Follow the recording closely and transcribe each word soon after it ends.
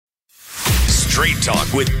Straight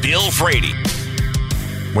Talk with Bill Frady.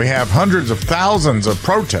 We have hundreds of thousands of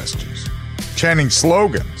protesters chanting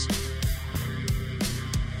slogans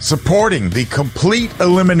supporting the complete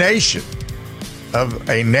elimination of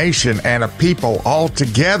a nation and a people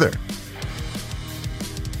altogether.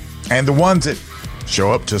 And the ones that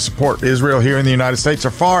show up to support Israel here in the United States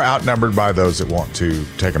are far outnumbered by those that want to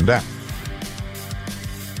take them down.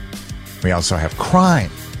 We also have crime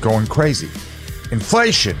going crazy,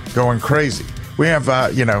 inflation going crazy. We have,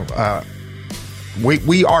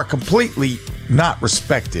 we are completely not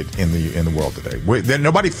respected in the world today.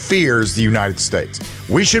 Nobody fears the United States.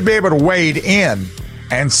 We should be able to wade in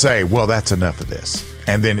and say, well, that's enough of this,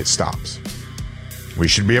 and then it stops. We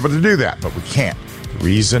should be able to do that, but we can't. The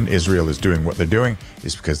reason Israel is doing what they're doing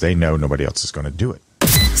is because they know nobody else is going to do it.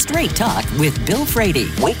 Straight Talk with Bill Frady.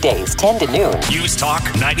 Weekdays 10 to noon. News Talk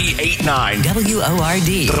 98.9.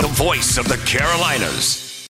 WORD. The voice of the Carolinas.